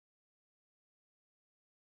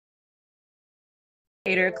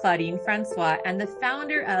Creator Claudine Francois and the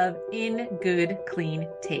founder of In Good Clean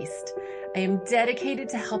Taste. I am dedicated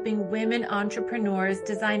to helping women entrepreneurs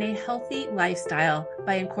design a healthy lifestyle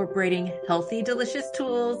by incorporating healthy, delicious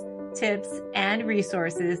tools, tips, and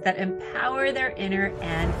resources that empower their inner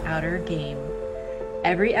and outer game.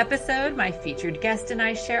 Every episode, my featured guest and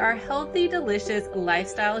I share our healthy, delicious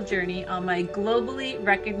lifestyle journey on my globally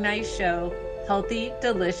recognized show, Healthy,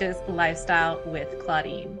 Delicious Lifestyle with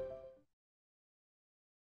Claudine.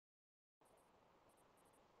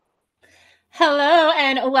 Hello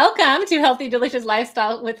and welcome to Healthy Delicious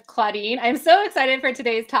Lifestyle with Claudine. I'm so excited for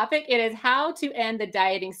today's topic. It is how to end the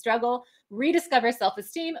dieting struggle, rediscover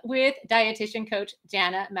self-esteem with Dietitian Coach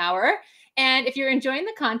Jana Mowrer. And if you're enjoying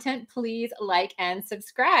the content, please like and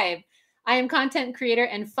subscribe. I am content creator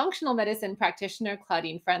and functional medicine practitioner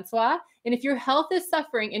Claudine Francois. And if your health is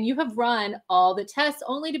suffering and you have run all the tests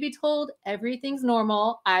only to be told everything's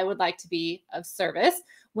normal, I would like to be of service.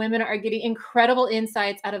 Women are getting incredible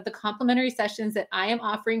insights out of the complimentary sessions that I am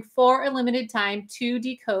offering for a limited time to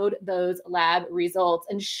decode those lab results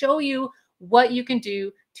and show you what you can do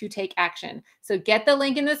to take action. So get the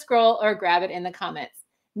link in the scroll or grab it in the comments.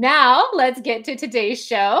 Now, let's get to today's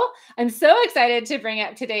show. I'm so excited to bring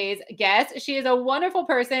up today's guest. She is a wonderful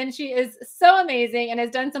person. She is so amazing and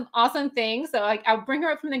has done some awesome things. So I'll bring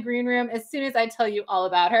her up from the green room as soon as I tell you all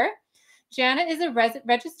about her. Jana is a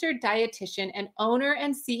registered dietitian and owner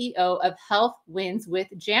and CEO of HealthWins with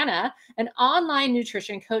Jana, an online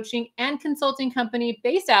nutrition coaching and consulting company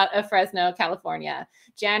based out of Fresno, California.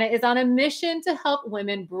 Jana is on a mission to help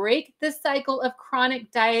women break the cycle of chronic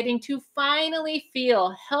dieting to finally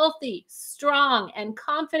feel healthy, strong, and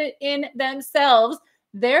confident in themselves,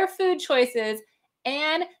 their food choices,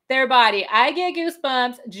 and their body. I get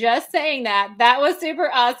goosebumps just saying that. That was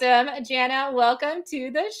super awesome. Jana, welcome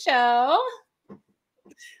to the show.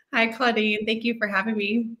 Hi, Claudine. Thank you for having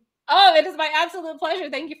me. Oh, it is my absolute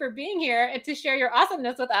pleasure. Thank you for being here and to share your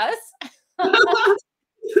awesomeness with us.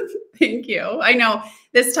 Thank you. I know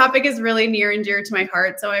this topic is really near and dear to my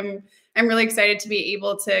heart, so I'm really excited to be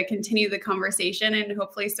able to continue the conversation and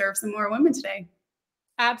hopefully serve some more women today.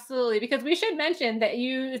 Absolutely, because we should mention that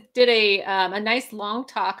you did a nice long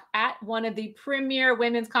talk at one of the premier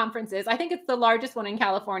women's conferences. I think it's the largest one in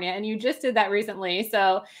California, and you just did that recently.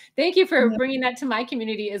 So thank you for bringing that to my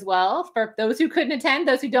community as well, for those who couldn't attend,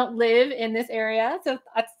 those who don't live in this area. So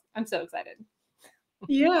I'm so excited.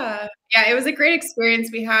 Yeah, it was a great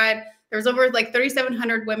experience. There was over like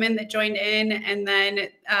 3,700 women that joined in, and then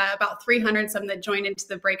about 300 some that joined into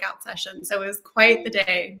the breakout session. So it was quite the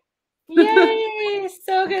day. Yay!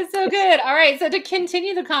 So good, so good. All right. So to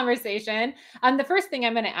continue the conversation, the first thing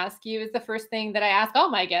I'm going to ask you is the first thing that I ask all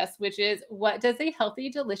my guests, which is, what does a healthy,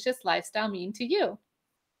 delicious lifestyle mean to you?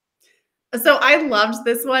 So I loved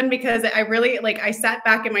this one because I really I sat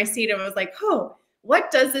back in my seat and was like, oh,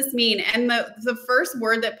 what does this mean? And the first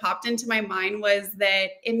word that popped into my mind was that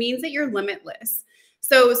it means that you're limitless.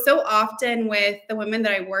 So often with the women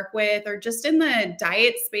that I work with, or just in the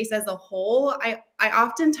diet space as a whole, I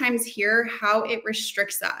oftentimes hear how it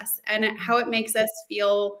restricts us and how it makes us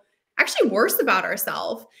feel actually worse about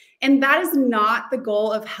ourselves. And that is not the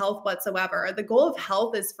goal of health whatsoever. The goal of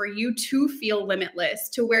health is for you to feel limitless,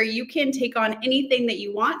 to where you can take on anything that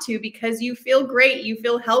you want to because you feel great, you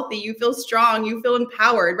feel healthy, you feel strong, you feel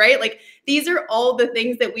empowered, right? Like these are all the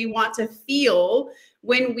things that we want to feel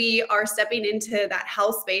when we are stepping into that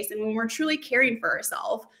health space and when we're truly caring for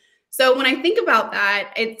ourselves. So when I think about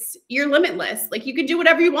that, you're limitless. Like you can do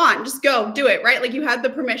whatever you want, just go do it, right? Like you have the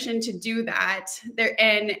permission to do that there,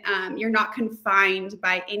 and you're not confined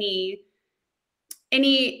by anything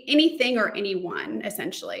or anyone,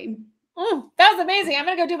 essentially. That was amazing. I'm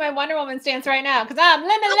gonna go do my Wonder Woman stance right now because I'm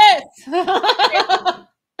limitless.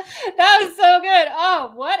 That was so good.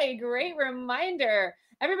 Oh, what a great reminder.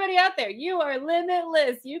 Everybody out there, you are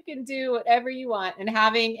limitless. You can do whatever you want. And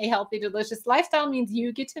having a healthy, delicious lifestyle means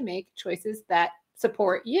you get to make choices that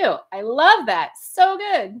support you. I love that. So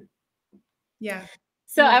good. Yeah.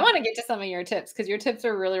 So I want to get to some of your tips because your tips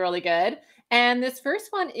are really, really good. And this first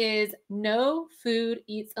one is no food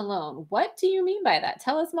eats alone. What do you mean by that?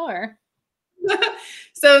 Tell us more.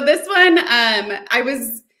 So this one, I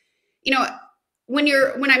was,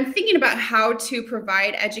 when I'm thinking about how to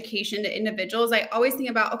provide education to individuals, I always think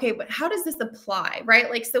about, okay, but how does this apply, right?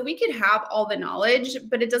 Like, so we could have all the knowledge,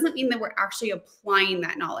 but it doesn't mean that we're actually applying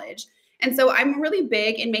that knowledge. And so I'm really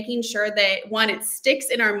big in making sure that, one, it sticks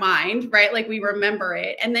in our mind, right? Like we remember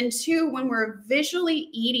it. And then two, when we're visually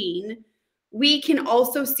eating we can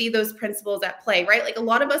also see those principles at play, right? Like a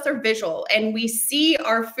lot of us are visual and we see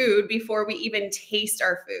our food before we even taste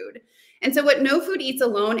our food. And so what no food eats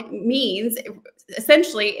alone means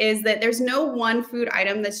essentially is that there's no one food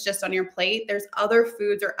item that's just on your plate. There's other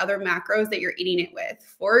foods or other macros that you're eating it with.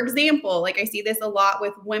 For example, like I see this a lot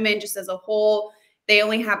with women just as a whole. They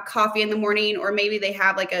only have coffee in the morning, or maybe they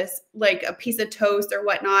have like a piece of toast or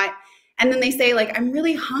whatnot. And then they say like, I'm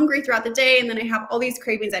really hungry throughout the day. And then I have all these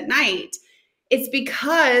cravings at night. It's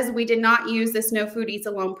because we did not use this no food eats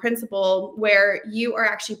alone principle, where you are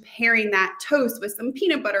actually pairing that toast with some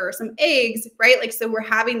peanut butter or some eggs, right? Like, so we're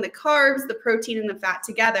having the carbs, the protein, and the fat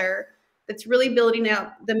together. That's really building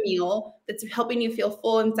out the meal, that's helping you feel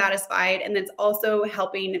full and satisfied, and that's also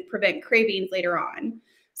helping prevent cravings later on.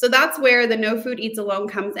 So that's where the no food eats alone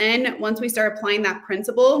comes in. Once we start applying that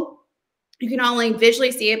principle, you can not only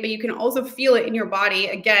visually see it, but you can also feel it in your body.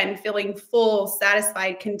 Again, feeling full,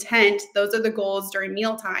 satisfied, content. Those are the goals during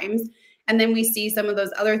meal times. And then we see some of those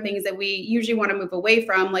other things that we usually want to move away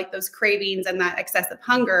from, like those cravings and that excessive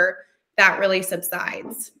hunger, that really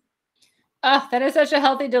subsides. Oh, that is such a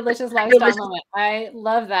healthy, delicious lifestyle moment. I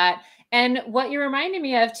love that. And what you're reminding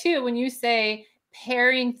me of too, when you say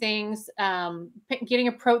pairing things, getting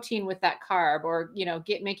a protein with that carb, or,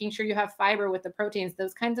 making sure you have fiber with the proteins,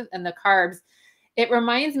 those kinds of, and the carbs. It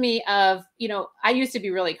reminds me of, I used to be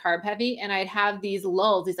really carb heavy, and I'd have these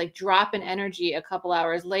lulls, these like drop in energy a couple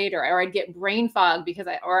hours later, or I'd get brain fog because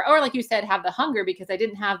or like you said, have the hunger because I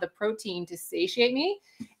didn't have the protein to satiate me.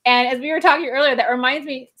 And as we were talking earlier, that reminds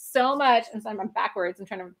me so much. And so I'm backwards. I'm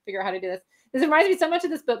trying to figure out how to do this. This reminds me so much of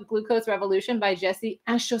this book, Glucose Revolution by Jessie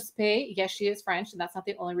Inchauspé. Yes, she is French, and that's not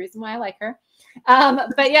the only reason why I like her.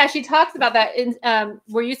 But yeah, she talks about that in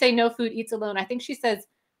where you say no food eats alone. I think she says,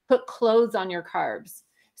 put clothes on your carbs.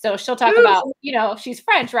 So she'll talk about, she's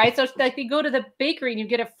French, right? So like you go to the bakery and you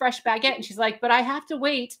get a fresh baguette, and she's like, but I have to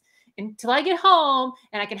wait until I get home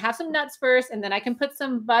and I can have some nuts first, and then I can put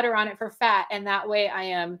some butter on it for fat. And that way I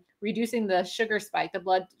am reducing the sugar spike, the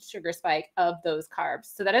blood sugar spike of those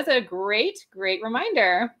carbs. So that is a great, great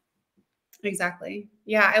reminder. Exactly.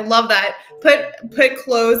 Yeah, I love that. Put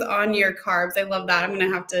clothes on your carbs. I love that. I'm going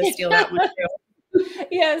to have to steal that one too.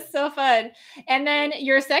 Yes, so fun. And then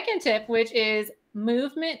your second tip, which is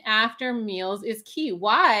movement after meals, is key.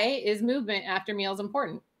 Why is movement after meals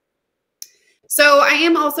important? So I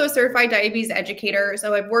am also a certified diabetes educator.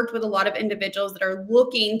 So I've worked with a lot of individuals that are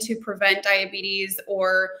looking to prevent diabetes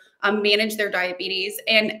or manage their diabetes.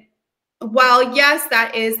 And while yes,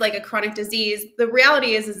 that is like a chronic disease, the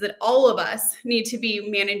reality is that all of us need to be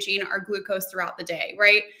managing our glucose throughout the day,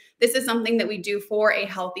 right? This is something that we do for a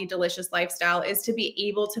healthy, delicious lifestyle, is to be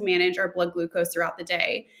able to manage our blood glucose throughout the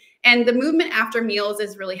day. And the movement after meals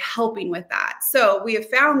is really helping with that. So we have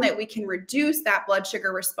found that we can reduce that blood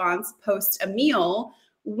sugar response post a meal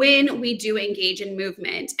when we do engage in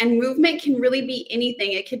movement. And movement can really be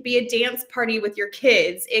anything. It could be a dance party with your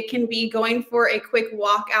kids. It can be going for a quick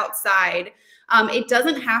walk outside. It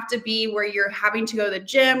doesn't have to be where you're having to go to the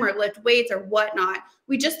gym or lift weights or whatnot.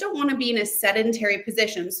 We just don't want to be in a sedentary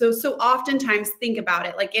position. So oftentimes think about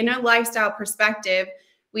it, like in a lifestyle perspective,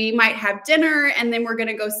 we might have dinner and then we're going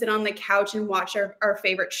to go sit on the couch and watch our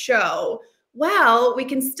favorite show. Well, we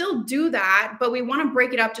can still do that, but we want to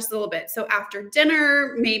break it up just a little bit. So after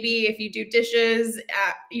dinner, maybe if you do dishes,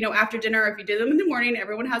 after dinner, if you do them in the morning,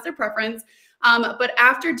 everyone has their preference. But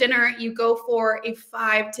after dinner, you go for a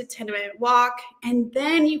 5 to 10 minute walk, and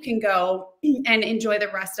then you can go and enjoy the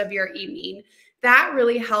rest of your evening. That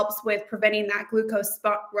really helps with preventing that glucose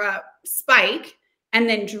spike and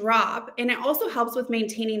then drop. And it also helps with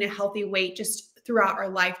maintaining a healthy weight just throughout our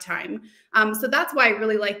lifetime. So that's why I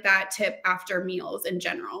really like that tip after meals in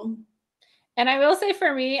general. And I will say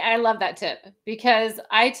for me, I love that tip because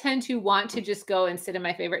I tend to want to just go and sit in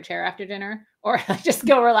my favorite chair after dinner or just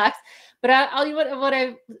go relax. But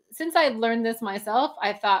I'll since I learned this myself,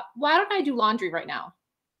 I thought, why don't I do laundry right now?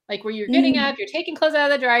 Like where you're getting up, you're taking clothes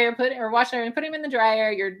out of the dryer, washing and putting them in the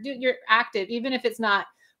dryer. You're active, even if it's not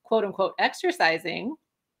quote unquote exercising,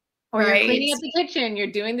 or you're cleaning up the kitchen,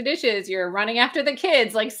 you're doing the dishes, you're running after the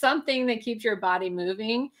kids, like something that keeps your body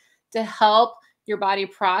moving to help your body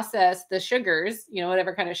process the sugars,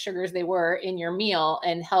 whatever kind of sugars they were in your meal,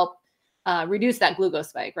 and help reduce that glucose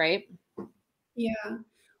spike, right? Yeah.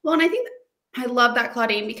 Well, and I think I love that,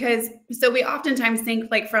 Claudine, because so we oftentimes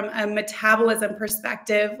think like from a metabolism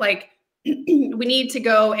perspective, like we need to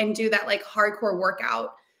go and do that like hardcore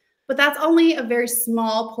workout. But that's only a very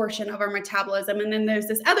small portion of our metabolism. And then there's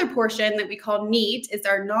this other portion that we call NEAT, is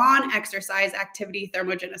our non-exercise activity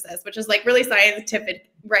thermogenesis, which is like really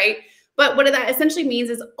scientific, right? But what that essentially means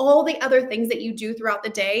is all the other things that you do throughout the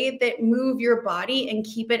day that move your body and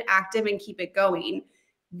keep it active and keep it going.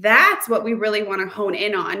 That's what we really want to hone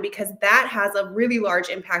in on, because that has a really large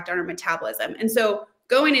impact on our metabolism. And so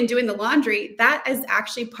going and doing the laundry, that is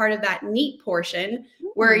actually part of that neat portion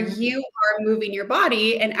where you are moving your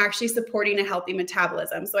body and actually supporting a healthy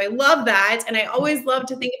metabolism. So I love that. And I always love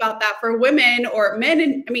to think about that for women or men.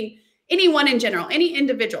 And I mean, anyone in general, any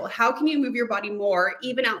individual, how can you move your body more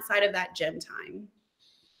even outside of that gym time?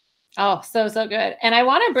 Oh, so good. And I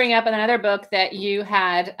want to bring up another book that you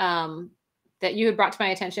had brought to my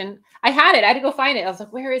attention. I had it. I had to go find it. I was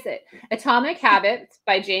like, where is it? Atomic Habits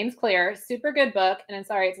by James Clear. Super good book. And I'm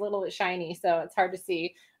sorry, it's a little bit shiny, so it's hard to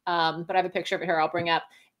see. But I have a picture of it here I'll bring up.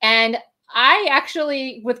 And I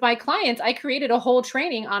actually, with my clients, I created a whole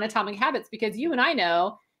training on atomic habits, because you and I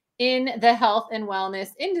know in the health and wellness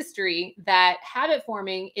industry that habit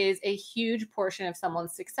forming is a huge portion of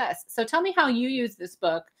someone's success. So tell me how you use this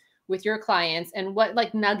book with your clients, and what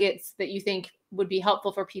like nuggets that you think would be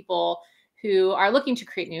helpful for people who are looking to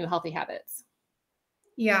create new healthy habits.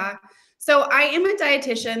 Yeah. So I am a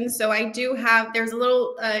dietitian. So I do have, there's a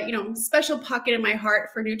little, special pocket in my heart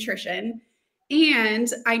for nutrition.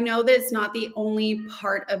 And I know that it's not the only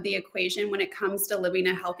part of the equation when it comes to living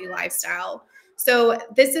a healthy lifestyle. So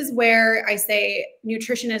this is where I say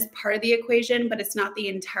nutrition is part of the equation, but it's not the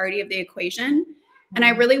entirety of the equation. And I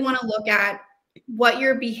really want to look at what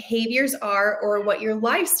your behaviors are, or what your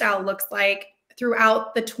lifestyle looks like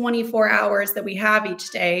throughout the 24 hours that we have each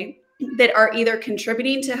day, that are either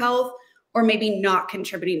contributing to health or maybe not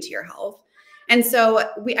contributing to your health. And so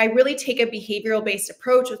I really take a behavioral based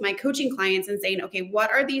approach with my coaching clients and saying, okay, what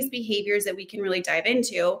are these behaviors that we can really dive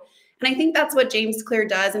into? And I think that's what James Clear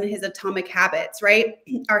does in his Atomic Habits, right?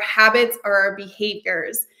 Our habits are our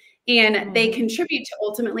behaviors, and they contribute to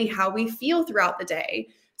ultimately how we feel throughout the day.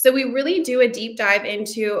 So we really do a deep dive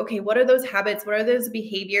into, okay, what are those habits? What are those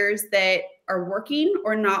behaviors that are working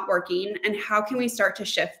or not working? And how can we start to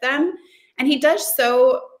shift them? And he just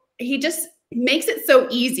makes it so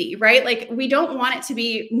easy, right? Like, we don't want it to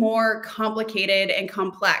be more complicated and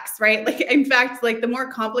complex, right? Like, in fact, like the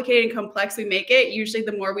more complicated and complex we make it, usually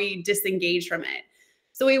the more we disengage from it.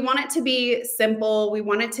 So we want it to be simple. We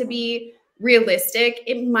want it to be realistic.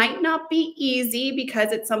 It might not be easy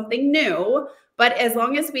because it's something new, but as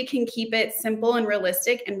long as we can keep it simple and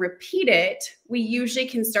realistic and repeat it, we usually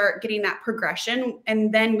can start getting that progression,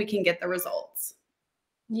 and then we can get the results.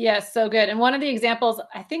 Yes, so good. And one of the examples,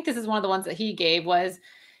 I think this is one of the ones that he gave, was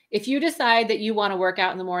if you decide that you want to work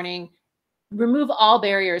out in the morning, remove all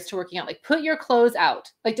barriers to working out. Like, put your clothes out.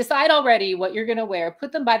 Like, decide already what you're going to wear.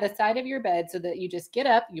 Put them by the side of your bed so that you just get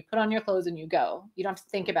up, you put on your clothes, and you go. You don't have to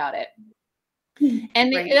think about it.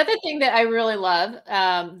 And the other thing that I really love,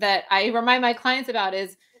 that I remind my clients about,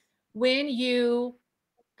 is when you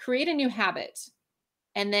create a new habit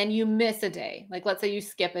and then you miss a day, like let's say you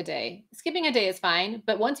skip a day. Skipping a day is fine,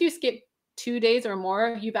 but once you skip 2 days or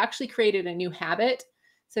more, you've actually created a new habit.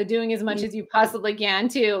 So doing as much as you possibly can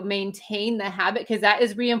to maintain the habit, because that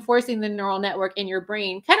is reinforcing the neural network in your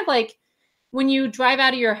brain. Kind of like when you drive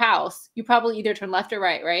out of your house, you probably either turn left or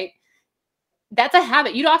right, right? That's a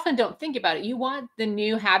habit. You often don't think about it. You want the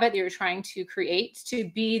new habit that you're trying to create to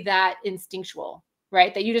be that instinctual,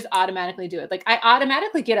 right? That you just automatically do it. Like, I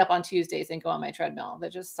automatically get up on Tuesdays and go on my treadmill.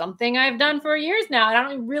 That's just something I've done for years now. And I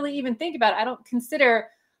don't really even think about it. I don't consider,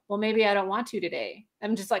 well, maybe I don't want to today.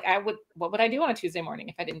 I'm just like, what would I do on a Tuesday morning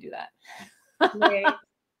if I didn't do that? Right.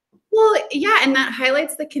 Well, yeah, and that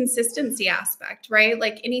highlights the consistency aspect, right?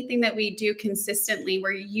 Like, anything that we do consistently,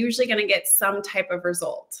 we're usually going to get some type of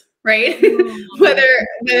result, right? Whether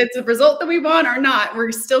it's a result that we want or not,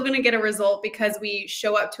 we're still going to get a result because we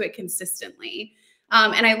show up to it consistently.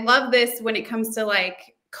 And I love this when it comes to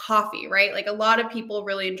like coffee, right? Like, a lot of people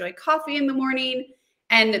really enjoy coffee in the morning,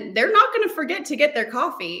 and they're not going to forget to get their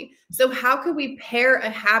coffee. So how could we pair a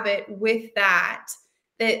habit with that?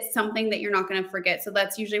 That's something that you're not going to forget. So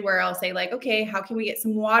that's usually where I'll say, like, okay, how can we get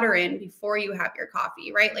some water in before you have your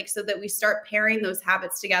coffee, right? Like, so that we start pairing those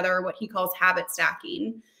habits together, or what he calls habit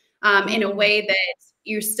stacking, in a way that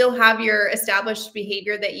you still have your established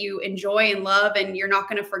behavior that you enjoy and love, and you're not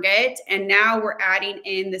going to forget. And now we're adding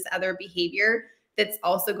in this other behavior that's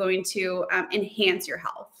also going to enhance your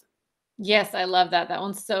health. Yes, I love that. That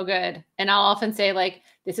one's so good. And I'll often say, like,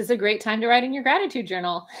 this is a great time to write in your gratitude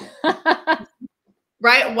journal.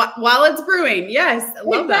 Right. While it's brewing. Yes. I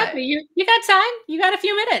love Exactly. that. You got time. You got a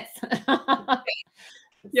few minutes.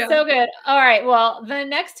 Yeah. So good. All right. Well, the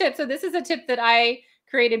next tip. So this is a tip that I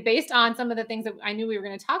created based on some of the things that I knew we were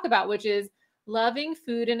going to talk about, which is loving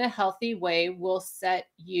food in a healthy way will set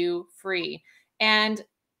you free. And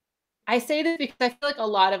I say this because I feel like a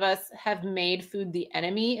lot of us have made food the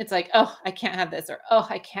enemy. It's like, oh, I can't have this, or oh,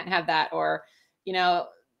 I can't have that, or, you know,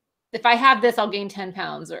 if I have this, I'll gain 10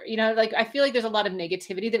 pounds, or, you know, like I feel like there's a lot of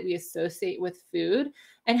negativity that we associate with food.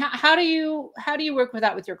 And how do you work with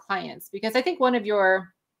that with your clients? Because I think one of your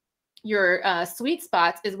sweet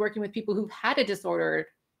spots is working with people who've had a disordered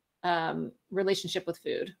relationship with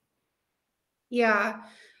food. Yeah.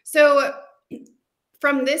 So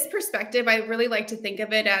from this perspective, I really like to think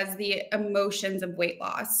of it as the emotions of weight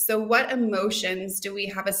loss. So what emotions do we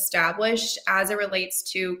have established as it relates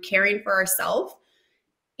to caring for ourselves?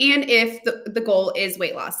 And if the goal is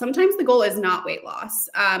weight loss, sometimes the goal is not weight loss.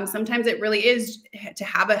 Sometimes it really is to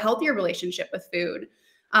have a healthier relationship with food.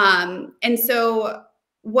 And so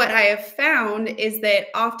what I have found is that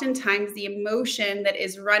oftentimes the emotion that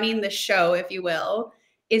is running the show, if you will,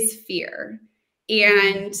 is fear.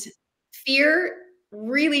 And fear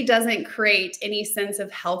really doesn't create any sense of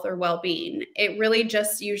health or well-being. It really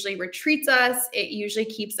just usually retreats us. It usually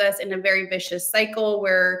keeps us in a very vicious cycle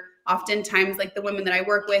where oftentimes, like the women that I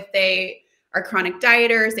work with, they are chronic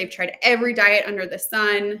dieters. They've tried every diet under the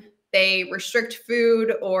sun. They restrict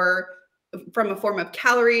food or from a form of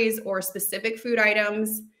calories or specific food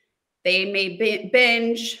items. They may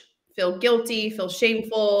binge, feel guilty, feel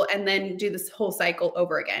shameful, and then do this whole cycle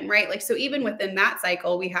over again, right? Like, so even within that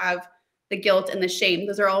cycle, we have the guilt and the shame.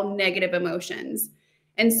 Those are all negative emotions.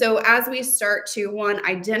 And so as we start to, one,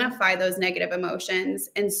 identify those negative emotions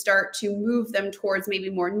and start to move them towards maybe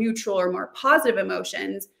more neutral or more positive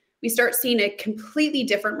emotions, we start seeing a completely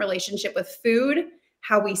different relationship with food,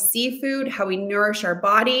 how we see food, how we nourish our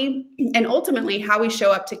body, and ultimately how we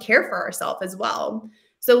show up to care for ourselves as well.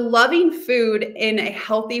 So loving food in a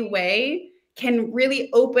healthy way can really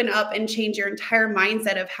open up and change your entire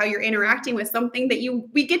mindset of how you're interacting with something that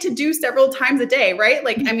we get to do several times a day, right?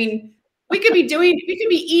 Like, I mean, we could be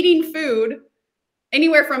eating food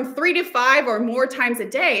anywhere from 3 to 5 or more times a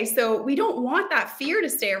day. So we don't want that fear to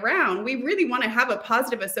stay around. We really want to have a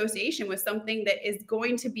positive association with something that is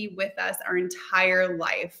going to be with us our entire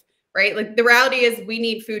life, right? Like the reality is we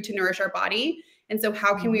need food to nourish our body. And so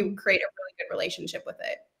how can we create a really good relationship with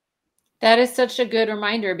it? That is such a good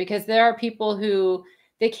reminder, because there are people who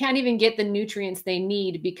they can't even get the nutrients they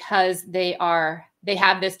need because they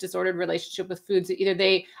have this disordered relationship with foods. So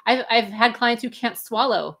either I've had clients who can't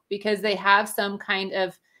swallow because they have some kind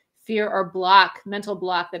of fear or mental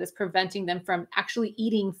block that is preventing them from actually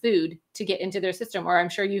eating food to get into their system. Or I'm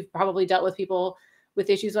sure you've probably dealt with people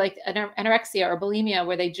with issues like anorexia or bulimia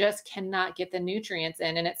where they just cannot get the nutrients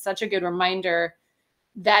in. And it's such a good reminder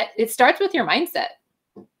that it starts with your mindset.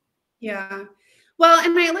 Yeah. Well,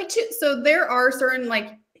 and I like to, so there are certain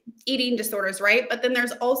like eating disorders, right? But then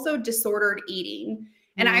there's also disordered eating.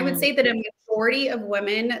 And I would say that a majority of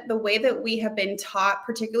women, the way that we have been taught,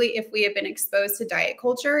 particularly if we have been exposed to diet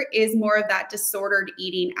culture, is more of that disordered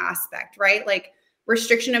eating aspect, right? Like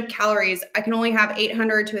restriction of calories. I can only have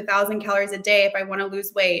 800 to 1,000 calories a day if I want to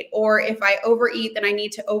lose weight. Or if I overeat, then I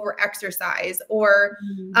need to over exercise. Or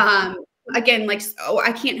again, like, oh,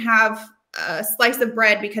 I can't have a slice of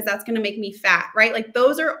bread because that's going to make me fat, right? Like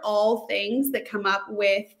those are all things that come up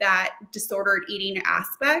with that disordered eating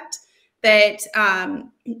aspect that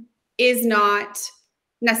is not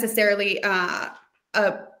necessarily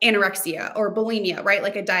anorexia or bulimia, right?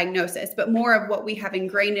 Like a diagnosis, but more of what we have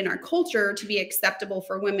ingrained in our culture to be acceptable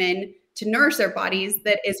for women to nourish their bodies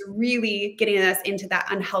that is really getting us into that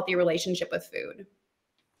unhealthy relationship with food.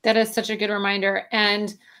 That is such a good reminder.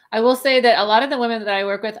 And I will say that a lot of the women that I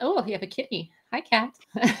work with, oh, you have a kitty. Hi, cat.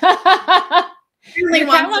 Your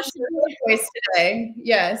cat wants to be voice today.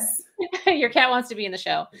 Yes. Your cat wants to be in the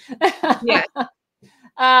show. Yeah.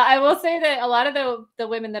 I will say that a lot of the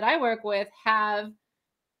women that I work with have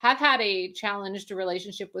had a challenged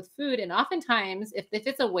relationship with food. And oftentimes, if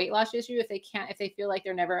it's a weight loss issue, if they feel like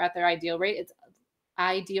they're never at their ideal weight,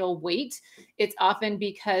 it's often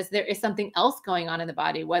because there is something else going on in the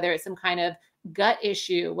body, whether it's some kind of gut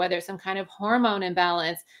issue, whether it's some kind of hormone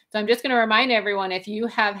imbalance. So I'm just going to remind everyone, if you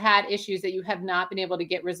have had issues that you have not been able to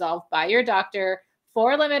get resolved by your doctor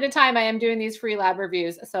for a limited time, I am doing these free lab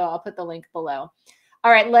reviews. So I'll put the link below.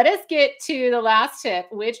 All right, let us get to the last tip,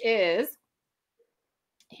 which is,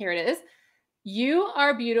 here it is. You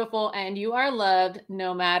are beautiful and you are loved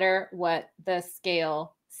no matter what the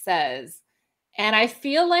scale says. And I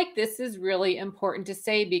feel like this is really important to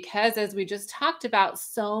say because, as we just talked about,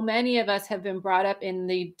 so many of us have been brought up in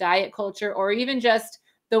the diet culture or even just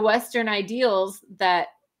the Western ideals that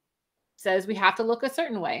says we have to look a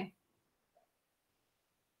certain way.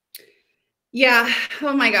 Yeah.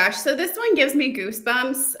 Oh my gosh. So this one gives me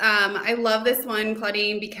goosebumps. I love this one,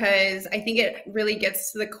 Claudine, because I think it really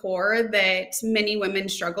gets to the core that many women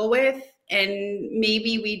struggle with. And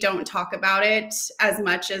maybe we don't talk about it as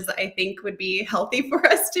much as I think would be healthy for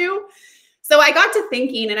us to. So I got to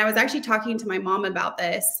thinking, and I was actually talking to my mom about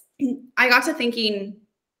this. I got to thinking,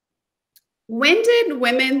 when did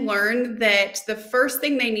women learn that the first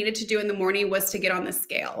thing they needed to do in the morning was to get on the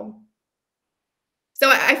scale? So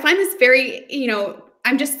I find this very,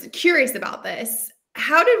 I'm just curious about this.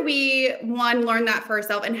 How did we, one, learn that for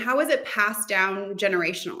ourselves, and how is it passed down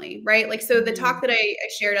generationally, right? Like, so the talk that I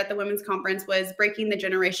shared at the women's conference was breaking the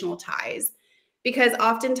generational ties, because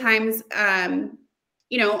oftentimes,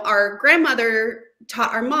 our grandmother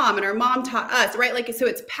taught our mom and our mom taught us, right? Like, so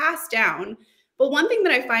it's passed down. But one thing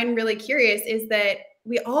that I find really curious is that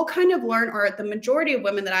we all kind of learn, or the majority of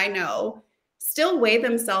women that I know still weigh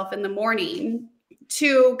themselves in the morning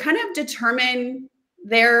to kind of determine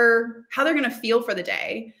how they're going to feel for the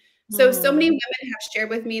day. So many women have shared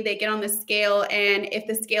with me, they get on the scale, and if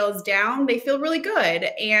the scale is down, they feel really good,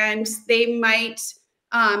 and they might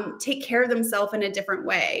take care of themselves in a different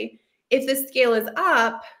way. If the scale is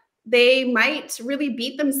up, they might really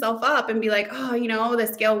beat themselves up and be like, oh, the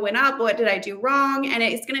scale went up. What did I do wrong? And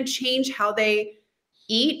it's going to change how they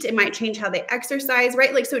eat. It might change how they exercise,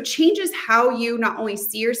 right? Like, so it changes how you not only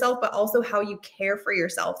see yourself, but also how you care for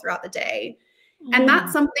yourself throughout the day. And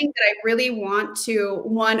that's something that I really want to,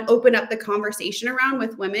 one, open up the conversation around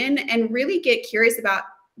with women and really get curious about,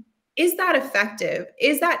 is that effective?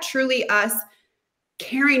 Is that truly us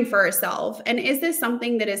caring for ourselves? And is this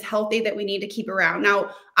something that is healthy that we need to keep around? Now,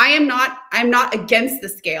 I'm not against the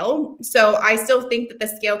scale. So I still think that the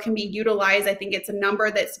scale can be utilized. I think it's a number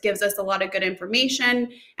that gives us a lot of good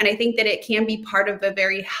information. And I think that it can be part of a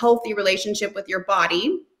very healthy relationship with your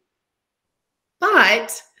body.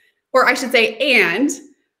 But, or I should say, and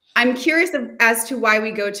I'm curious as to why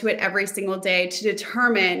we go to it every single day to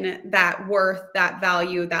determine that worth, that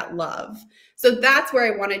value, that love. So that's where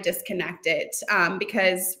I want to disconnect it,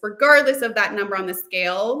 because regardless of that number on the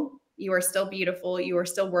scale, you are still beautiful, you are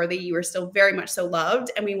still worthy, you are still very much so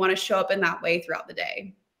loved, and we want to show up in that way throughout the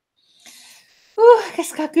day. Ooh, I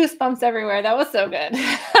just got goosebumps everywhere. That was so good.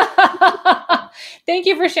 Thank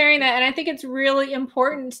you for sharing that. And I think it's really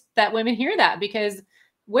important that women hear that, because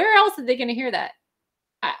where else are they going to hear that?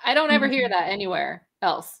 I don't ever hear that anywhere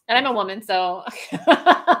else. And I'm a woman, so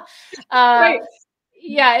Right.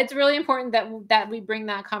 yeah, it's really important that we bring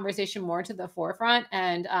that conversation more to the forefront.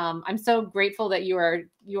 And I'm so grateful that you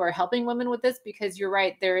are helping women with this, because you're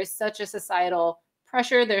right. There is such a societal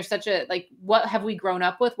pressure. There's such a, like, what have we grown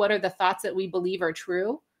up with? What are the thoughts that we believe are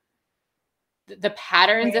true? The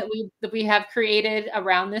patterns Right. that we have created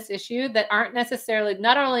around this issue that aren't necessarily,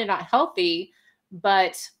 not only not healthy,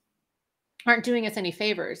 but aren't doing us any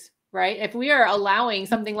favors, right? If we are allowing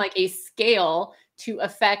something like a scale to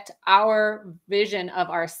affect our vision of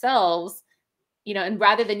ourselves, and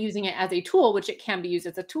rather than using it as a tool, which it can be used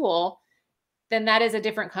as a tool, then that is a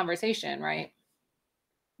different conversation, right?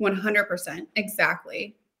 100%.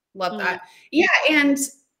 Exactly. Love that. Yeah. And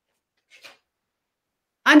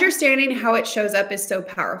understanding how it shows up is so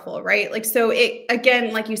powerful, right? Like, so it,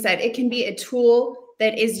 again, like you said, it can be a tool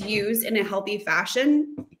that is used in a healthy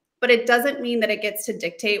fashion, but it doesn't mean that it gets to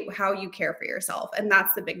dictate how you care for yourself. And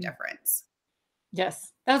that's the big difference.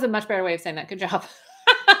 Yes. That was a much better way of saying that. Good job.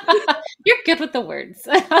 You're good with the words.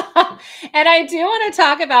 And I do want to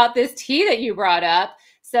talk about this tea that you brought up.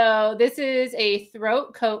 So this is a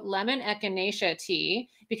throat coat lemon echinacea tea,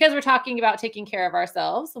 because we're talking about taking care of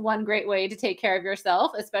ourselves. One great way to take care of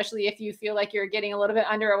yourself, especially if you feel like you're getting a little bit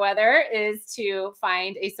under the weather, is to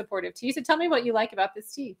find a supportive tea. So tell me what you like about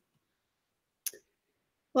this tea.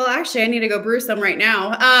 Well, actually, I need to go brew some right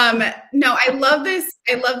now. No, I love this.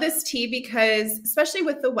 I love this tea because, especially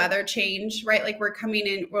with the weather change, right? Like, we're coming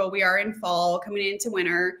in, well, we are in fall, coming into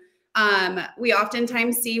winter. We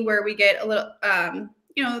oftentimes see where we get a little,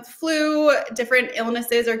 flu, different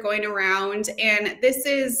illnesses are going around. And this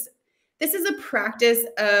is a practice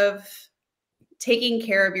of taking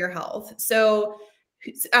care of your health. So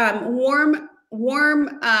warm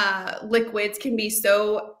liquids can be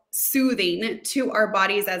so soothing to our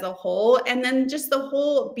bodies as a whole. And then just the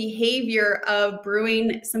whole behavior of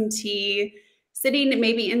brewing some tea, sitting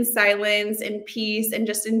maybe in silence and peace and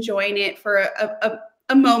just enjoying it for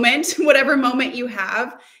a moment, whatever moment you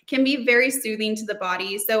have, can be very soothing to the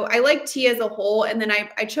body. So I like tea as a whole. And then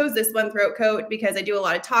I chose this one, throat coat, because I do a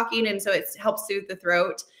lot of talking. And so it helps soothe the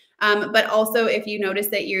throat. But also, if you notice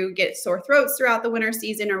that you get sore throats throughout the winter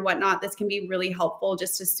season or whatnot, this can be really helpful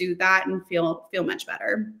just to soothe that and feel much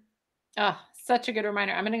better. Oh, Such a good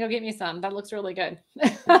reminder. I'm going to go get me some. That looks really good.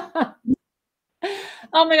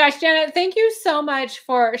 Oh my gosh, Jana, thank you so much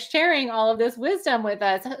for sharing all of this wisdom with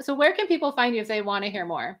us. So where can people find you if they want to hear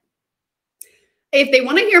more? If they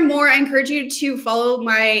want to hear more, I encourage you to follow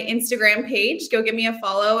my Instagram page. Go give me a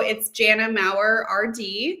follow. It's Jana Mowrer RD.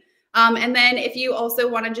 And then if you also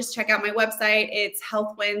want to just check out my website, it's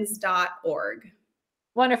healthwins.org.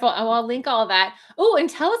 Wonderful. And we'll link all that. Oh, and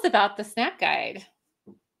tell us about the snack guide.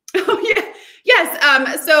 Oh, yeah.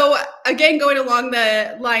 Yes. So again, going along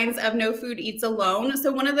the lines of no food eats alone.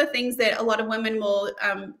 So one of the things that a lot of women will,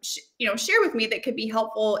 share with me that could be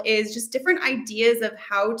helpful is just different ideas of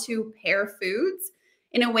how to pair foods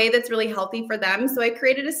in a way that's really healthy for them. So I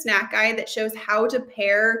created a snack guide that shows how to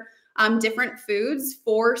pair different foods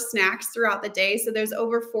for snacks throughout the day. So there's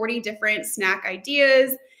over 40 different snack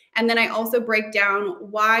ideas. And then I also break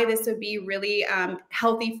down why this would be really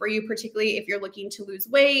healthy for you, particularly if you're looking to lose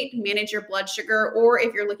weight, manage your blood sugar, or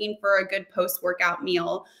if you're looking for a good post-workout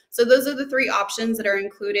meal. So those are the 3 options that are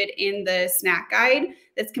included in the snack guide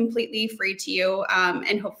that's completely free to you,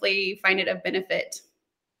 and hopefully you find it of benefit.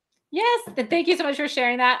 Yes, thank you so much for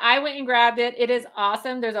sharing that. I went and grabbed it. It is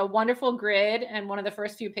awesome. There's a wonderful grid and one of the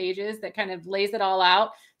first few pages that kind of lays it all out.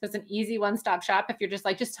 So it's an easy one-stop shop if you're just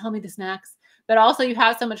like, just tell me the snacks. But also you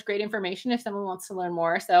have so much great information if someone wants to learn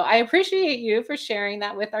more. So I appreciate you for sharing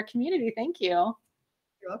that with our community. Thank you.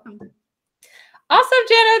 You're welcome. Awesome,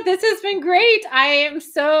 Jana. This has been great. I am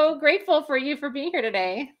so grateful for you for being here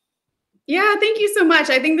today. Yeah, thank you so much.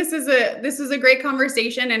 I think this is a great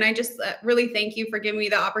conversation, and I just really thank you for giving me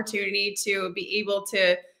the opportunity to be able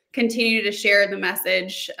to continue to share the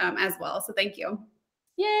message as well. So thank you.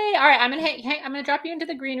 Yay! All right, I'm gonna drop you into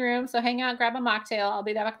the green room. So hang out, grab a mocktail. I'll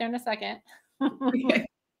be back there in a second. Okay.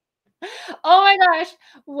 Oh my gosh,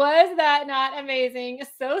 was that not amazing?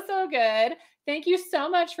 So good. Thank you so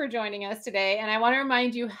much for joining us today. And I want to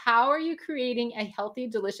remind you, how are you creating a healthy,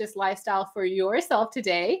 delicious lifestyle for yourself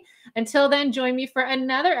today? Until then, join me for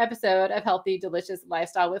another episode of Healthy, Delicious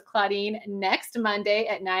Lifestyle with Claudine next Monday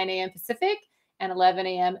at 9 a.m. Pacific and 11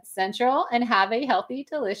 a.m. Central. And have a healthy,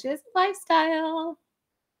 delicious lifestyle.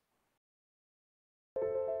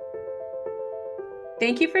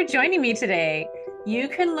 Thank you for joining me today. You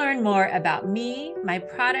can learn more about me, my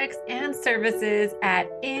products, and services at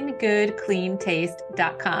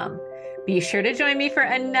ingoodcleantaste.com. Be sure to join me for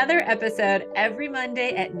another episode every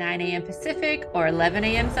Monday at 9 a.m. Pacific or 11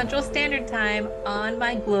 a.m. Central Standard Time on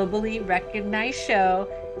my globally recognized show,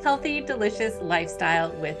 Healthy Delicious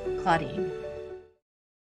Lifestyle with Claudine.